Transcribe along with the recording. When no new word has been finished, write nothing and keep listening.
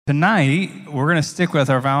Tonight, we're going to stick with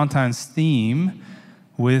our Valentine's theme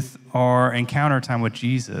with our encounter time with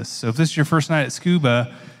Jesus. So if this is your first night at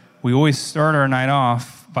Scuba, we always start our night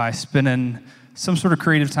off by spending some sort of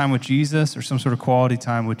creative time with Jesus or some sort of quality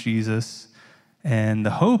time with Jesus. And the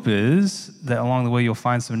hope is that along the way, you'll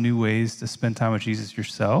find some new ways to spend time with Jesus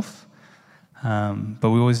yourself. But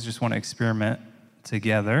we always just want to experiment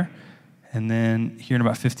together. And then here in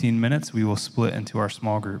about 15 minutes, we will split into our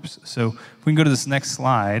small groups. So if we can go to this next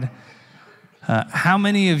slide. How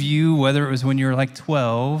many of you, whether it was when you were like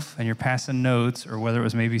 12 and you're passing notes, or whether it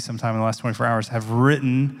was maybe sometime in the last 24 hours, have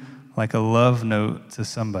written like a love note to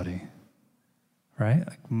somebody? Right?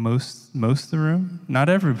 Like most of the room? Not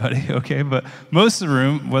everybody, okay? But most of the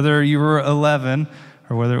room, whether you were 11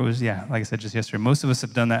 or whether it was, like I said just yesterday, most of us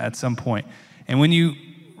have done that at some point. And when you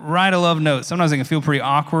write a love note, sometimes it can feel pretty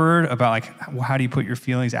awkward about like, how do you put your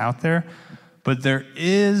feelings out there? But there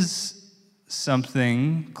is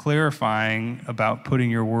something clarifying about putting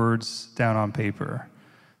your words down on paper.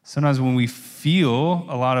 Sometimes when we feel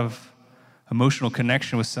a lot of emotional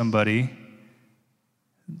connection with somebody,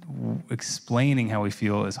 explaining how we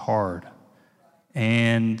feel is hard.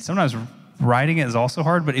 And sometimes writing it is also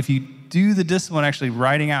hard, but if you do the discipline actually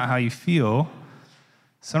writing out how you feel,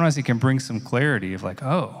 sometimes it can bring some clarity of like,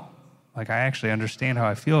 oh, like I actually understand how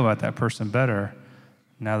I feel about that person better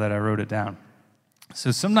now that I wrote it down.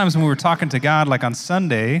 So sometimes when we were talking to God, like on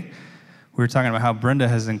Sunday, we were talking about how Brenda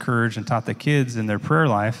has encouraged and taught the kids in their prayer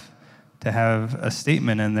life to have a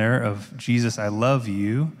statement in there of, Jesus, I love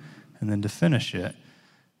you, and then to finish it.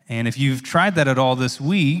 And if you've tried that at all this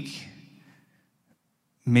week,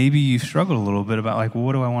 maybe you've struggled a little bit about like, well,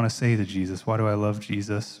 what do I want to say to Jesus? Why do I love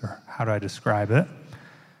Jesus? Or how do I describe it?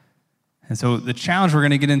 And so the challenge we're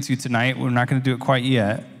going to get into tonight, we're not going to do it quite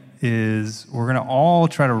yet, is we're going to all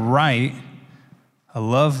try to write a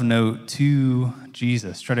love note to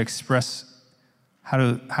Jesus, try to express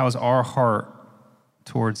how is our heart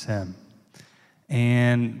towards him.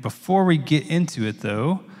 And before we get into it,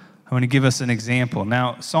 though, I'm going to give us an example.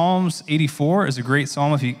 Now, Psalms 84 is a great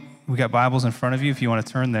psalm. If we got Bibles in front of you, if you want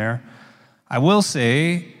to turn there. I will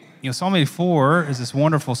say, Psalm 84 is this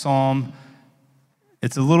wonderful psalm.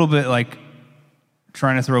 It's a little bit like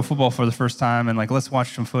trying to throw a football for the first time and like, let's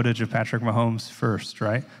watch some footage of Patrick Mahomes first,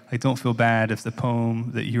 right? Like, don't feel bad if the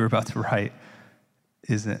poem that you're about to write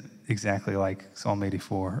isn't exactly like Psalm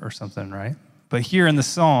 84 or something, right? But here in the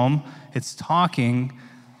psalm, it's talking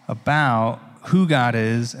about who God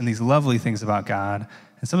is and these lovely things about God.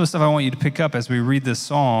 And some of the stuff I want you to pick up as we read this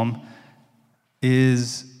psalm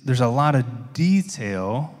is there's a lot of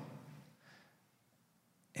detail,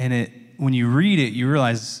 and when you read it, you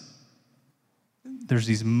realize there's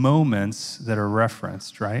these moments that are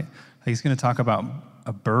referenced, right? Like he's going to talk about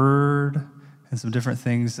a bird and some different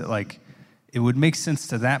things that like it would make sense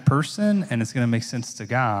to that person, and it's going to make sense to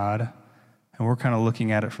God, and we're kind of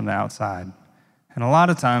looking at it from the outside. And a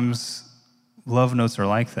lot of times, love notes are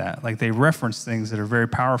like that. Like they reference things that are very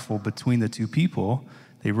powerful between the two people.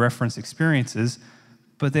 They reference experiences,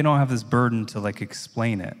 but they don't have this burden to like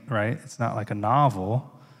explain it, right? It's not like a novel.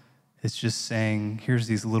 It's just saying, here's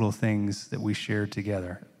these little things that we shared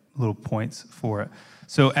together, little points for it.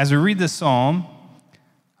 So as we read this psalm,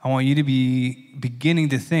 I want you to be beginning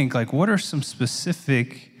to think, like, what are some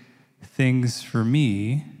specific things for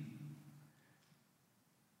me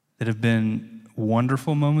that have been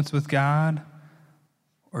wonderful moments with God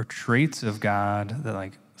or traits of God that,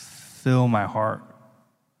 like, fill my heart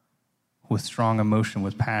with strong emotion,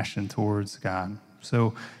 with passion towards God?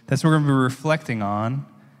 So that's what we're going to be reflecting on.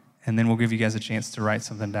 And then we'll give you guys a chance to write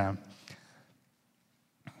something down.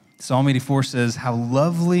 Psalm 84 says, how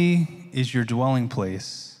lovely is your dwelling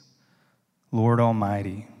place, Lord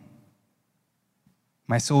Almighty.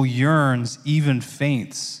 My soul yearns, even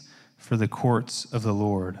faints, for the courts of the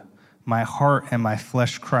Lord. My heart and my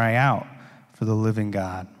flesh cry out for the living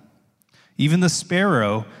God. Even the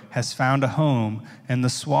sparrow has found a home, and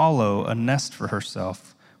the swallow a nest for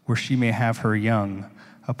herself, where she may have her young,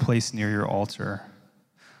 a place near your altar.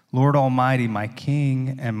 Lord Almighty, my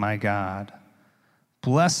King and my God,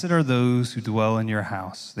 blessed are those who dwell in your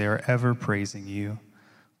house. They are ever praising you.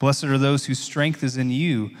 Blessed are those whose strength is in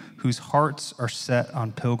you, whose hearts are set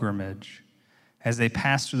on pilgrimage. As they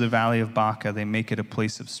pass through the valley of Baca, they make it a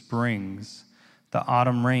place of springs. The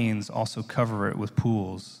autumn rains also cover it with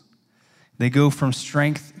pools. They go from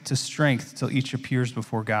strength to strength till each appears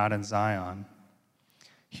before God in Zion.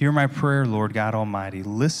 Hear my prayer, Lord God Almighty.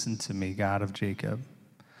 Listen to me, God of Jacob.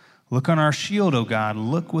 Look on our shield, O God.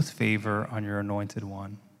 Look with favor on your anointed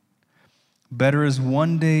one. Better is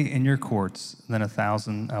one day in your courts than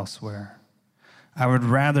 1,000 elsewhere. I would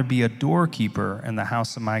rather be a doorkeeper in the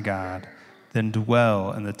house of my God than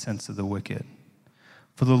dwell in the tents of the wicked.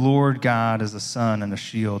 For the Lord God is a sun and a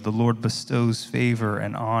shield. The Lord bestows favor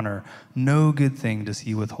and honor. No good thing does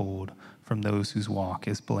he withhold from those whose walk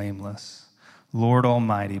is blameless. Lord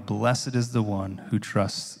Almighty, blessed is the one who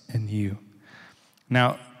trusts in you.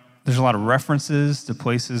 Now, there's a lot of references to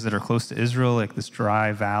places that are close to Israel, like this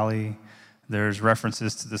dry valley. There's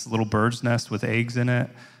references to this little bird's nest with eggs in it.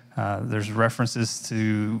 There's references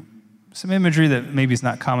to some imagery that maybe is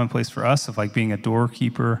not commonplace for us, of like being a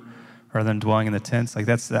doorkeeper rather than dwelling in the tents. Like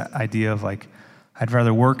that's that idea of like, I'd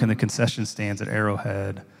rather work in the concession stands at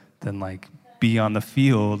Arrowhead than like be on the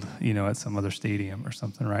field, at some other stadium or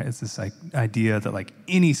something, right? It's this like idea that like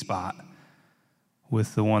any spot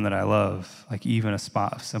with the one that I love, like even a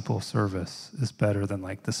spot of simple service is better than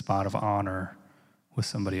like the spot of honor with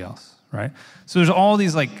somebody else, right? So there's all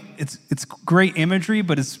these like, it's great imagery,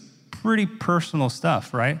 but it's pretty personal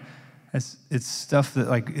stuff, right? It's stuff that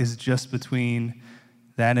like is just between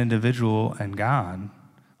that individual and God.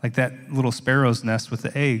 Like that little sparrow's nest with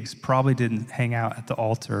the eggs probably didn't hang out at the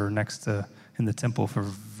altar next to in the temple for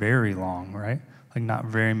very long, right? Like not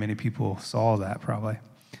very many people saw that probably.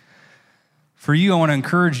 For you, I want to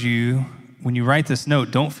encourage you, when you write this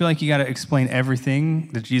note, don't feel like you got to explain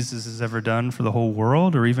everything that Jesus has ever done for the whole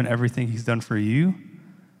world or even everything he's done for you.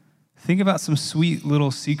 Think about some sweet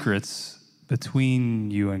little secrets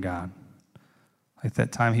between you and God. Like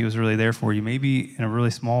that time he was really there for you, maybe in a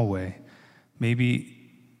really small way, maybe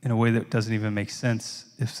in a way that doesn't even make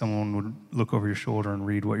sense if someone would look over your shoulder and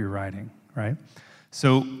read what you're writing, right?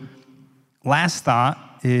 So last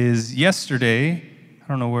thought is yesterday, I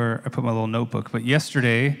don't know where I put my little notebook, but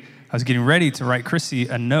yesterday I was getting ready to write Chrissy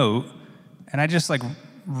a note, and I just like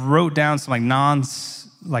wrote down some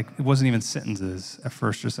like it wasn't even sentences at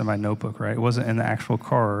first, just in my notebook, right? It wasn't in the actual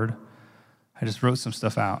card. I just wrote some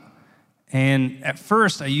stuff out. And at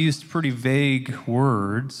first I used pretty vague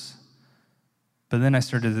words, but then I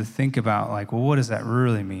started to think about like, well, what does that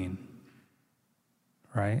really mean,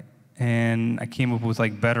 right? And I came up with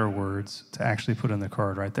like better words to actually put in the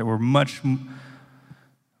card, right? That were much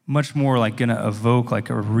more like gonna evoke like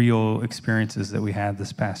a real experiences that we had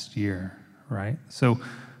this past year, right? So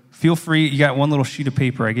feel free, you got one little sheet of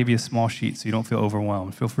paper. I gave you a small sheet so you don't feel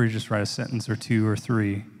overwhelmed. Feel free to just write a sentence or two or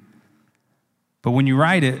three. But when you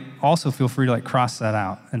write it, also feel free to like cross that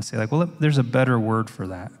out and say like, well, there's a better word for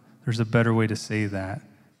that. There's a better way to say that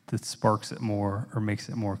sparks it more or makes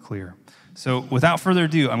it more clear. So without further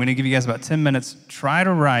ado, I'm going to give you guys about 10 minutes. Try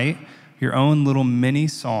to write your own little mini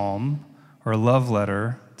psalm or love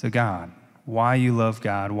letter to God. Why you love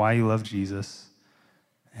God, why you love Jesus.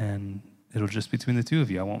 And it'll just be between the two of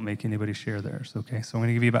you. I won't make anybody share theirs, okay? So I'm going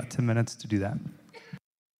to give you about 10 minutes to do that.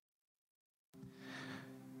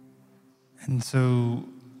 And so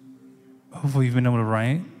hopefully you've been able to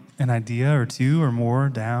write an idea or two or more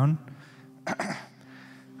down. I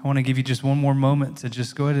want to give you just one more moment to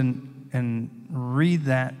just go ahead and read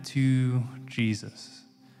that to Jesus.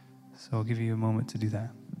 So I'll give you a moment to do that.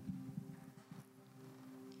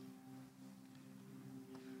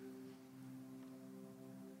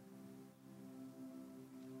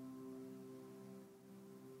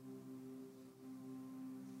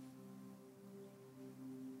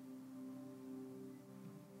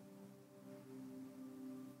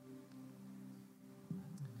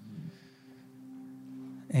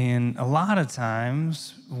 And a lot of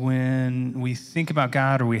times when we think about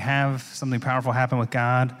God or we have something powerful happen with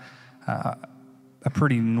God, a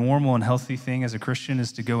pretty normal and healthy thing as a Christian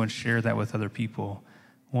is to go and share that with other people.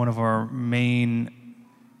 One of our main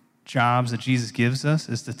jobs that Jesus gives us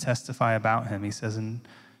is to testify about him. He says in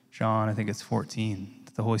John, I think it's 14,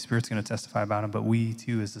 that the Holy Spirit's going to testify about him, but we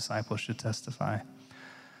too as disciples should testify.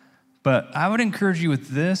 But I would encourage you with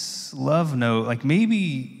this love note, like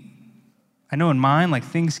maybe, I know in mine, like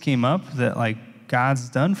things came up that like God's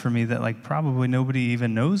done for me that like probably nobody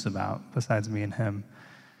even knows about besides me and him.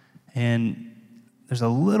 And there's a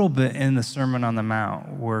little bit in the Sermon on the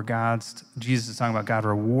Mount where Jesus is talking about God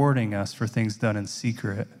rewarding us for things done in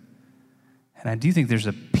secret. And I do think there's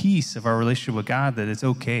a piece of our relationship with God that it's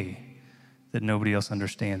okay that nobody else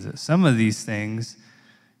understands it. Some of these things,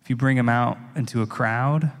 if you bring them out into a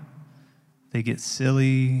crowd, they get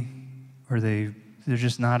silly or they're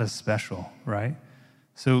just not as special, right?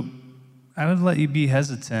 So I would let you be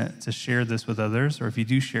hesitant to share this with others, or if you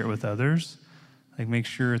do share it with others, like make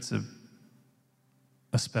sure it's a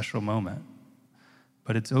special moment.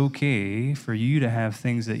 But it's okay for you to have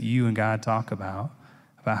things that you and God talk about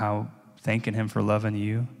how thanking him for loving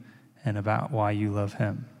you and about why you love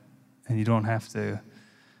him. And you don't have to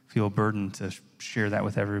feel a burden to share that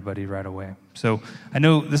with everybody right away. So I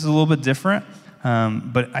know this is a little bit different,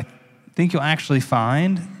 but I think you'll actually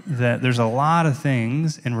find that there's a lot of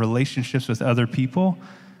things in relationships with other people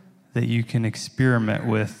that you can experiment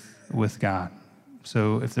with God.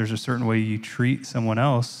 So if there's a certain way you treat someone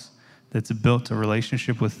else that's built a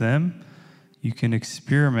relationship with them, you can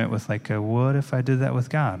experiment with like, what if I did that with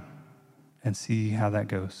God? And see how that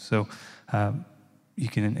goes. So you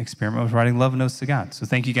can experiment with writing love notes to God. So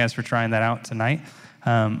thank you guys for trying that out tonight.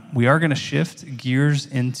 We are going to shift gears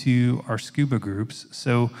into our scuba groups.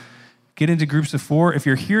 So get into groups of 4. If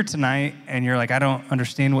you're here tonight and you're like, I don't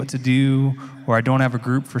understand what to do, or I don't have a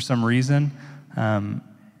group for some reason,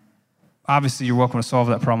 obviously you're welcome to solve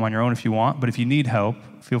that problem on your own if you want. But if you need help,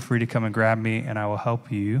 feel free to come and grab me and I will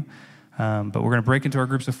help you. But we're going to break into our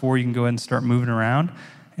groups of 4. You can go ahead and start moving around.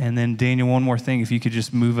 And then, Daniel, one more thing, if you could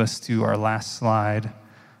just move us to our last slide.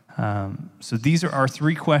 So these are our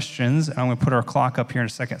 3 questions. I'm going to put our clock up here in a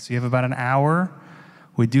second. So you have about an hour.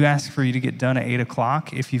 We do ask for you to get done at 8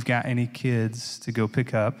 o'clock if you've got any kids to go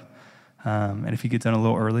pick up. And if you get done a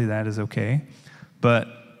little early, that is okay.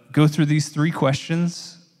 But go through these 3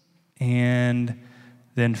 questions and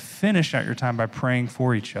then finish out your time by praying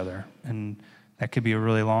for each other. And that could be a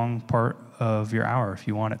really long part of your hour if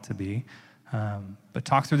you want it to be. But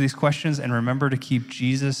talk through these questions and remember to keep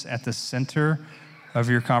Jesus at the center of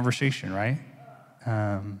your conversation, right?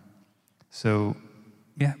 So,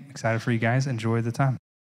 yeah, excited for you guys. Enjoy the time.